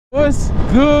What's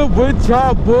good with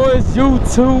y'all boys,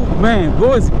 YouTube, man,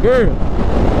 boys and girls?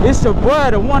 It's your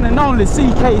boy, the one and only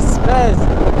CK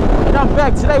SPAZZOUT, and I'm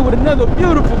back today with another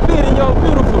beautiful video,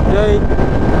 beautiful day.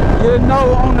 You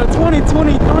know, on the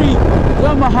 2023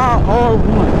 Yamaha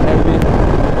R1, baby.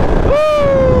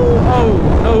 Woo!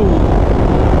 Oh no.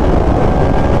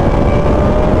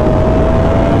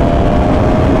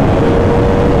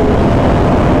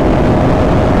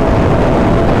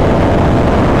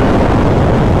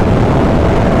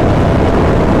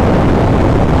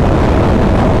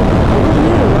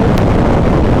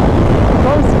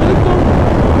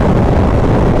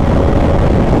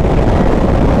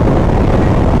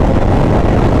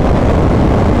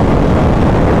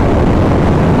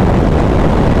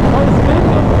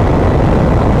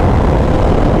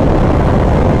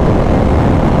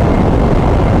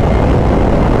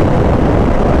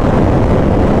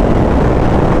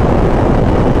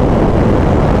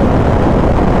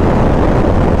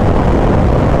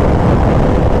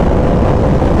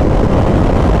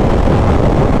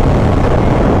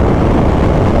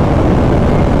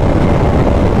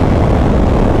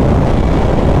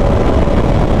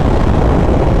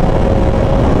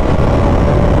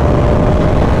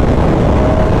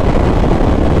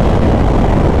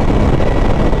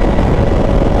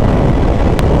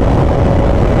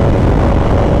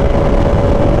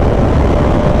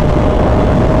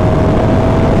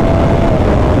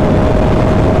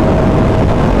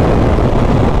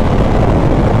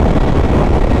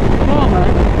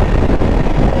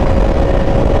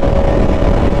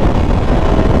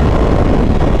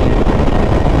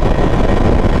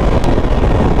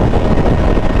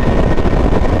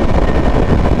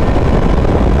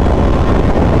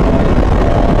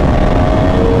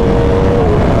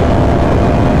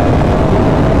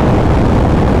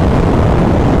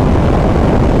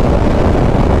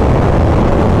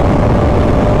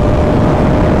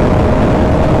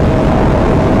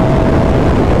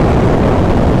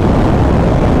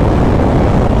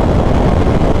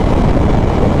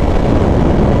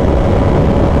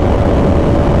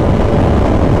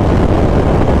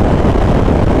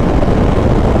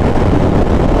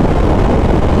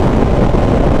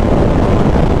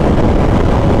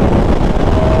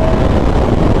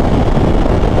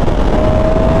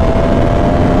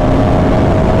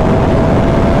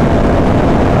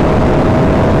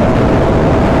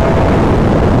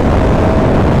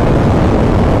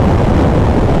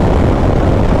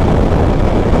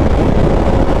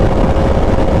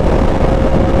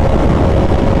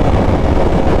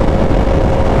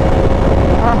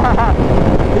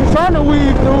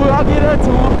 I'll get that to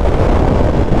him.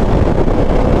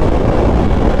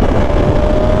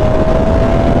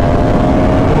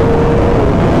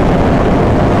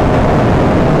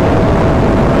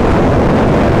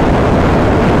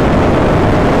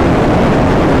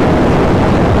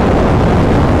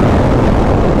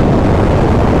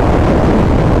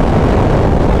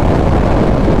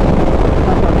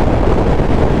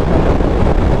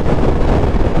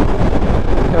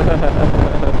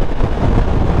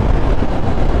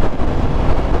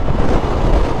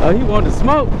 Oh, he wanted to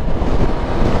smoke.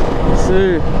 Yes,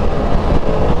 sir.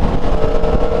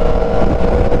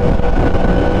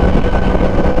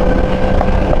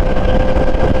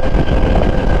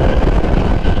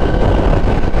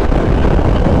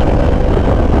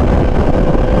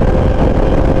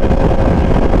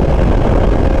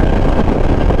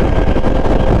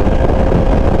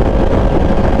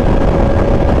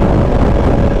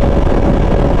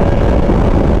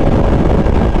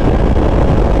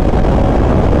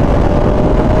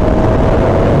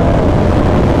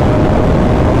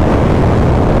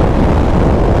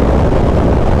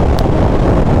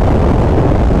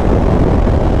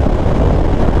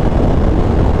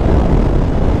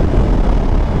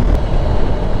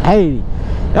 Hey,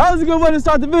 that was a good way to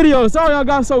start the video. Sorry I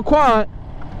got so quiet,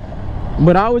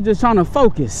 but I was just trying to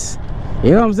focus.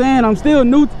 You know what I'm saying? I'm still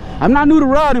new. I'm not new to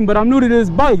riding, but I'm new to this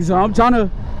bike, so I'm trying to,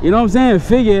 you know what I'm saying,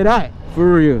 figure it out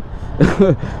for real.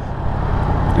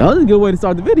 That was a good way to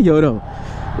start the video though.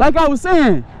 Like I was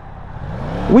saying,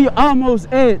 we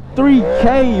almost at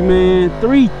 3K, man.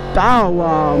 3,000,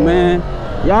 wow, man.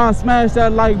 Y'all smash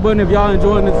that like button if y'all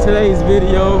enjoying today's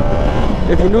video.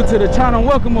 If you're new to the channel,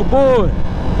 welcome aboard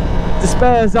the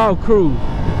SPAZZOUT crew.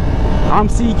 I'm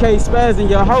CK SPAZZOUT,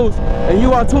 your host, and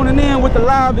you are tuning in with the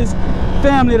livest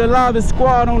family, the livest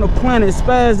squad on the planet,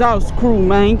 SPAZZOUT crew,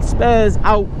 man.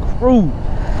 SPAZZOUT crew.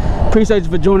 Appreciate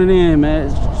you for joining in,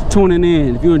 man. Tuning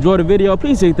in. If you enjoyed the video,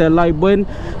 please hit that like button.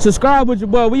 Subscribe with your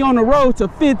boy. We on the road to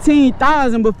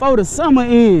 15,000 before the summer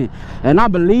ends, and I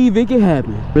believe it can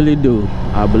happen. Really do.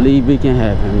 I believe it can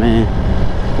happen, man.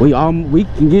 We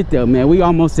can get there, man. We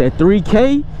almost at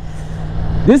 3K.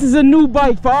 This is a new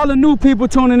bike for all the new people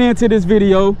tuning into this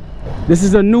video. This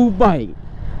is a new bike.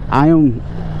 I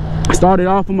started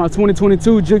off on my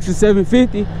 2022 Gixxer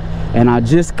 750, and I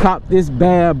just copped this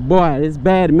bad boy, this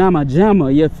bad mama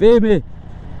jamma. You feel me?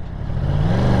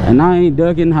 And I ain't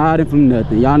ducking, hiding from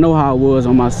nothing. Y'all know how I was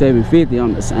on my 750.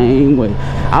 I'm the same way.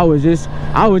 I was just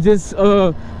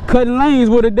cutting lanes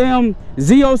with a damn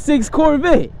Z06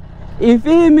 Corvette. You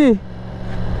feel me?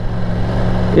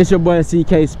 It's your boy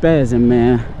CK Spazzing,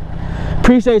 man.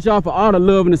 Appreciate y'all for all the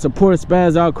love and the support,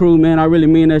 SPAZZOUT crew, man. I really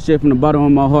mean that shit from the bottom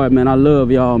of my heart, man. I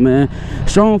love y'all, man.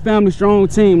 Strong family, strong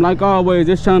team. Like always,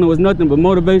 this channel is nothing but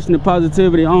motivation and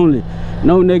positivity only.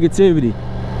 No negativity.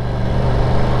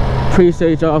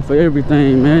 Appreciate y'all for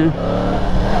everything, man.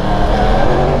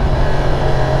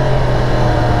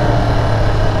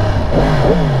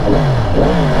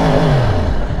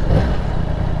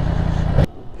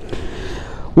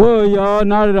 Well, y'all,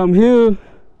 now that I'm here,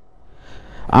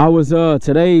 I was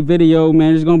today's video,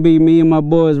 man, it's gonna be me and my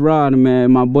boys riding,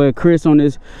 man. My boy Chris on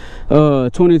this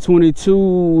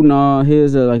 2022, nah,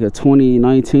 here's like a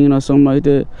 2019 or something like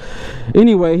that.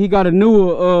 Anyway, he got a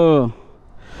newer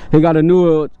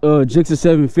Gixxer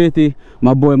 750.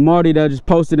 My boy Marty that just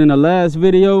posted in the last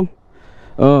video,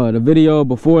 the video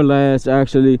before last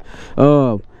actually.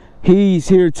 He's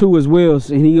here too as well,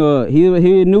 and he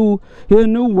a new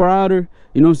rider.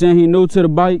 You know what I'm saying? He new to the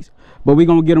bikes, but we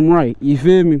gonna get him right. You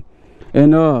feel me?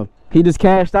 And he just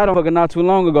cashed out on not too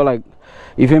long ago. Like,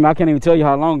 you feel me? I can't even tell you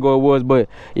how long ago it was, but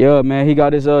yeah, man, he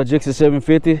got his Gixxer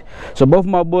 750. So both of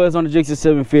my boys on the Gixxer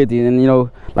 750, and you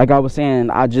know, like I was saying,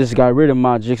 I just got rid of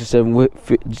my Gixxer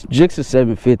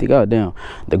 750. Goddamn,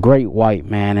 the great white,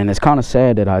 man. And it's kind of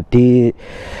sad that I did,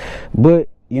 but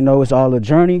you know, it's all a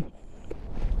journey.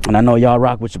 And I know y'all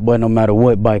rock with your boy no matter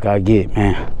what bike I get,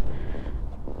 man.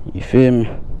 You feel me?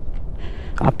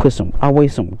 I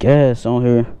waste some gas on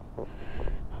here.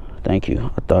 Thank you.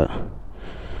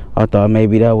 I thought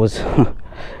maybe that was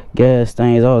gas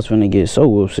things. I was finna get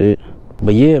so upset.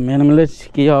 But yeah, man, let me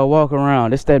let y'all walk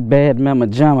around. It's that bad mama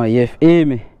jamma, you feel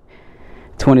me?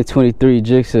 2023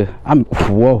 Gixxer.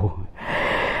 Whoa.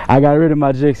 I got rid of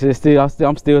my Gixxer.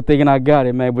 I'm still thinking I got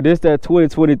it, man. But this that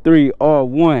 2023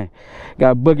 R1.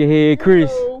 Got Buckethead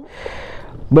Chris.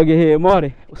 Buckethead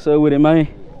Marty. What's up with it, man?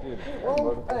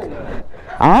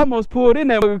 I almost pulled in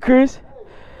there, Chris.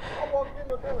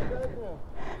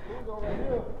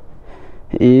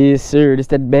 Yes, sir. This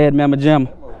that bad mama jamma.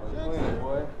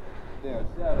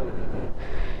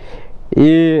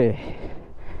 Yeah.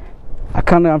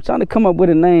 I'm trying to come up with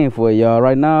a name for y'all.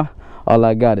 Right now, all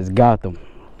I got is Gotham.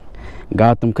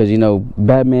 Gotham, because you know,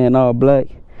 Batman all black.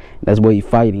 That's what he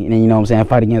fighting. And you know what I'm saying?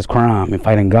 Fight against crime and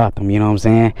fighting Gotham, you know what I'm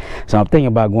saying? So I'm thinking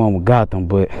about going with Gotham,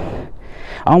 but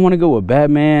I don't want to go with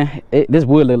Batman. This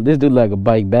do like a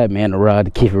bike Batman to ride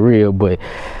to keep it real, but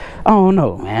I don't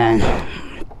know, man.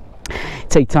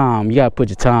 Take time. You gotta put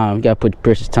your time. You gotta put your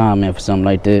precious time in for something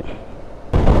like that.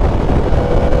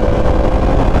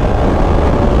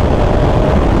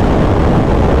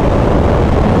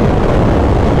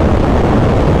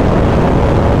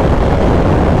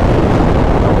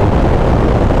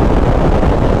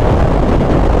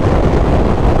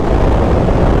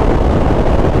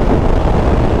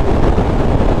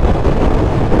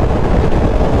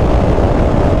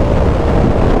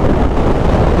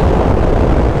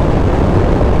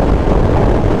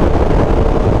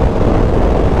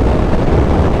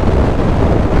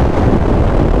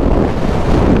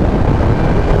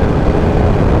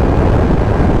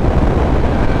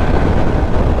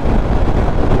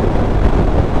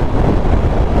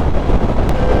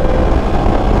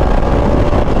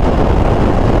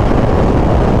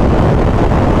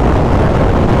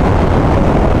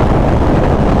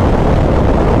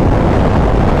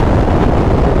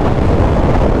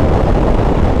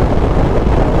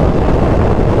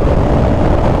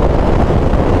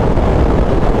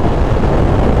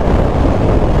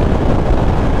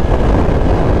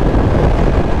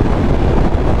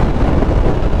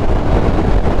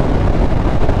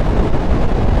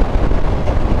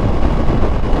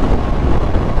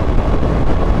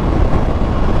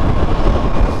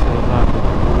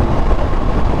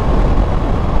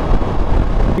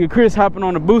 Chris hopping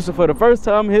on the booster for the first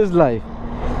time in his life.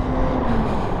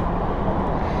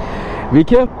 Be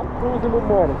careful.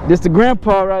 This the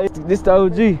grandpa, right? This the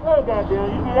OG. Oh,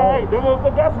 goddamn, you be alright. Them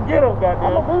motherfuckers got some get up, goddamn.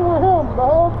 I'm gonna be with him the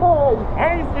whole time. I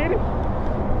ain't seen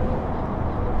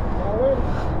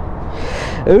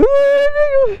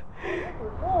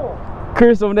it.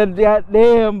 Chris on that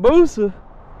goddamn booster.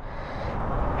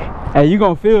 Hey, you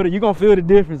gonna feel it. You gonna feel the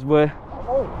difference, boy.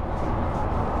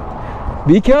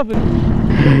 Be careful.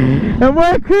 And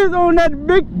boy, Chris on that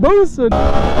big booster.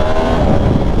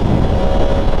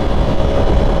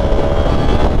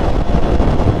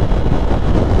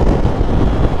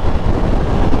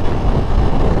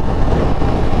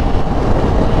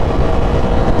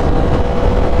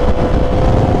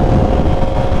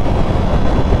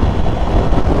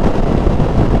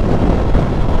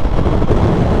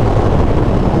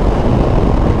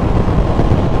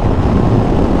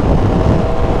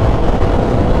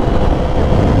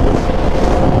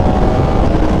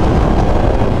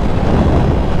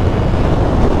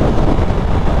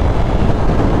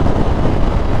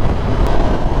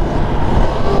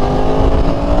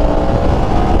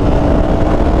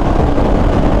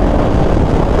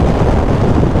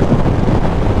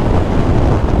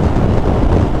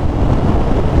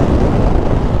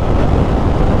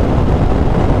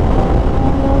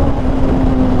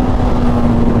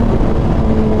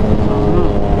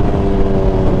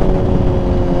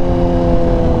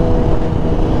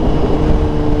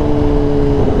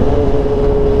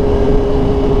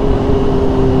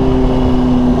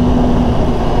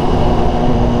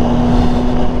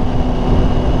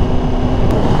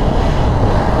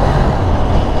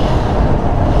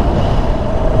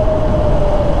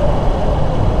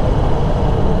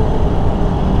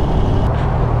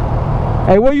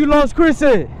 Hey, where you lost Chris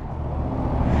at?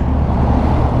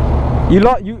 You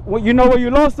know where you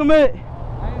lost him at? I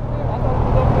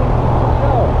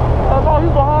thought he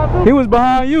was behind me. He was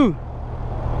behind you. I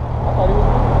thought he was.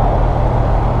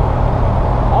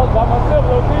 I was by myself,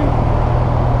 though, see?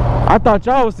 I thought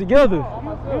y'all was together.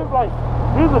 He was like,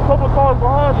 he was a couple cars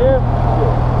behind you.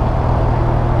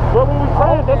 But when we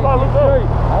saying, that's all it's up.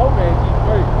 I hope man keep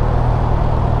straight.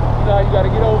 You know how you gotta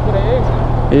get over to the exit.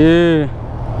 Yeah.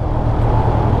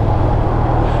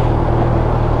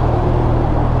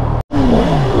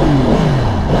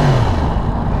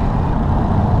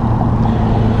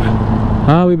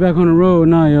 Alright, we back on the road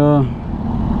now, y'all.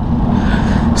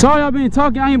 Sorry I've been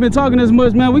talking. I ain't been talking as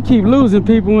much, man. We keep losing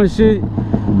people and shit.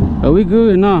 But we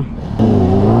good now.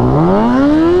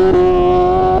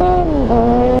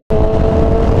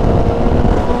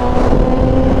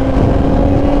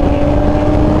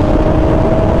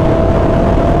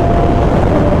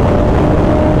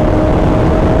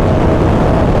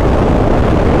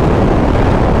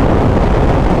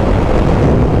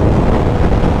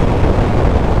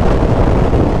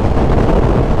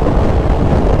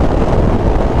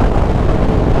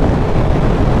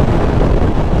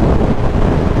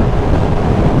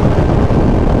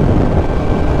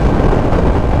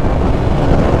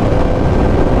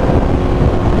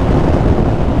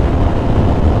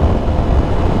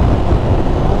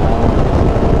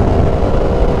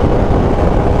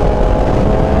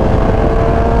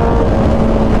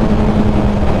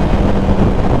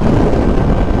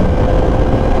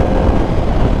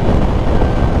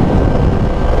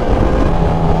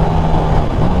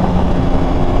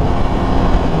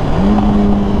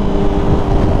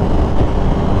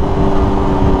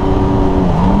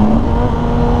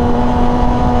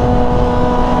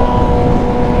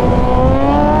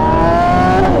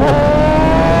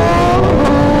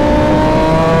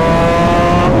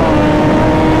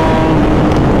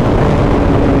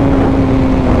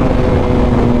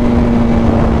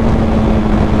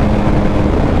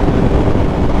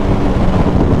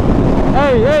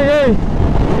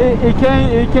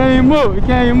 It can't move. It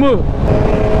can't move.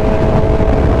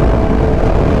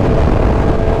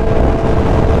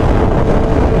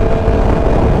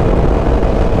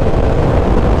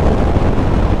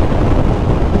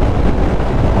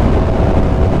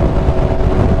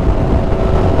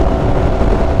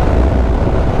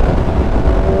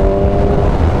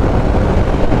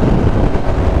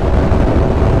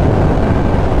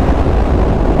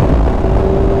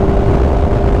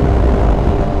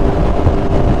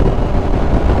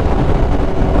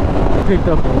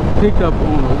 Picked up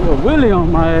on a wheelie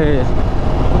on my ass.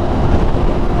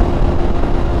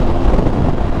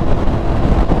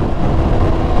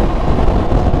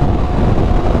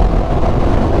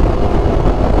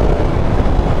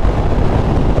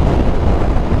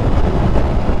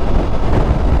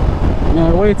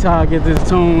 Man, wait till I get this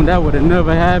tuned. That would have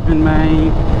never happened,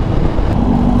 man.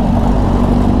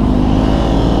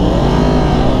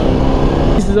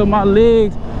 Pieces of my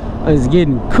legs is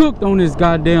getting cooked on this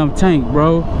goddamn tank,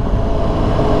 bro.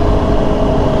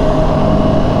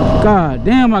 God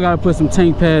damn, I gotta put some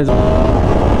tank pads on.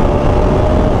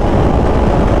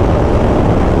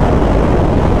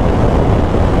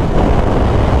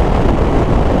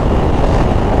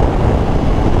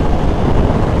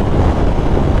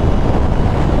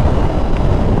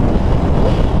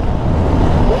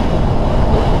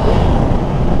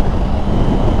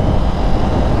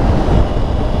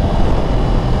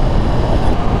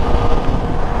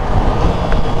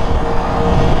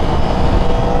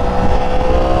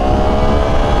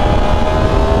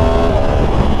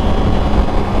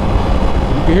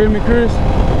 You hear me, Chris?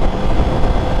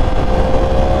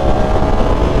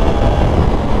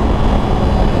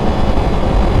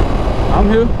 I'm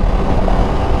here.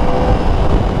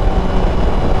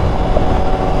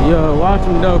 Yeah, watch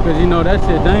them though, cause you know that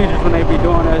shit dangerous when they be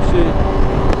doing that shit.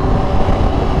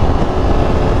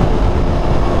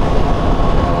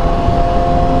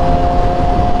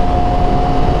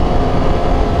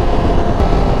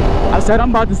 I said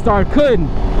I'm about to start cutting.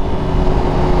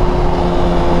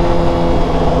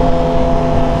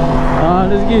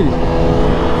 Let's get it.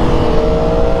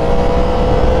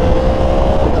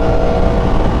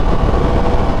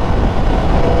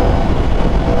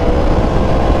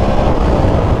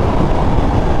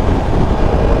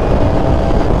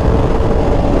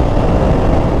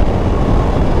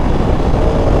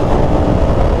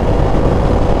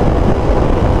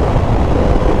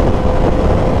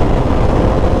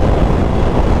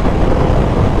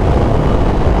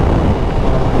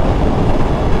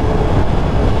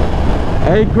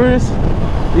 Hey Chris,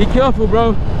 be careful,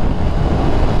 bro.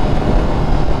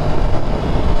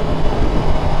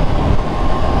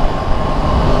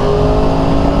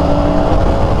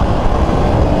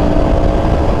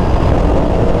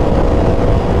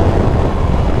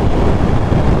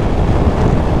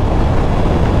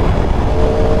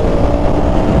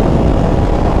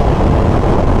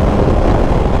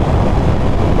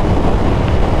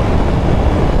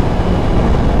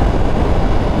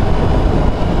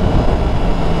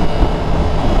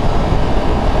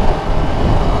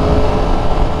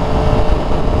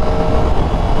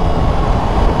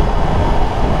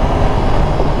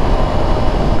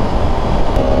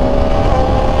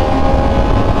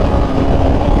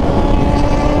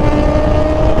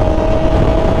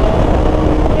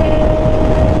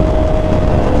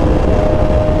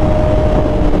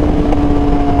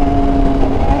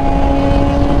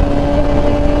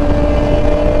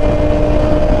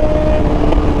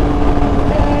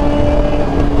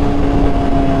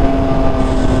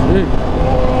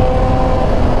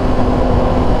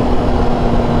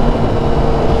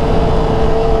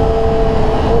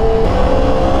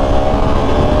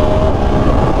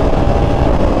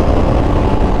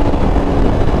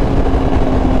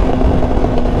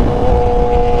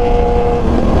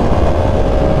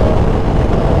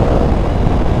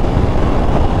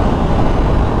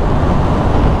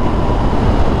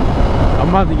 I'm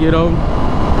about to get over.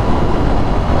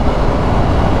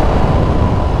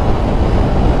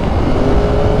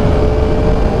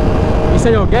 You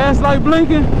say your gas light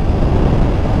blinking?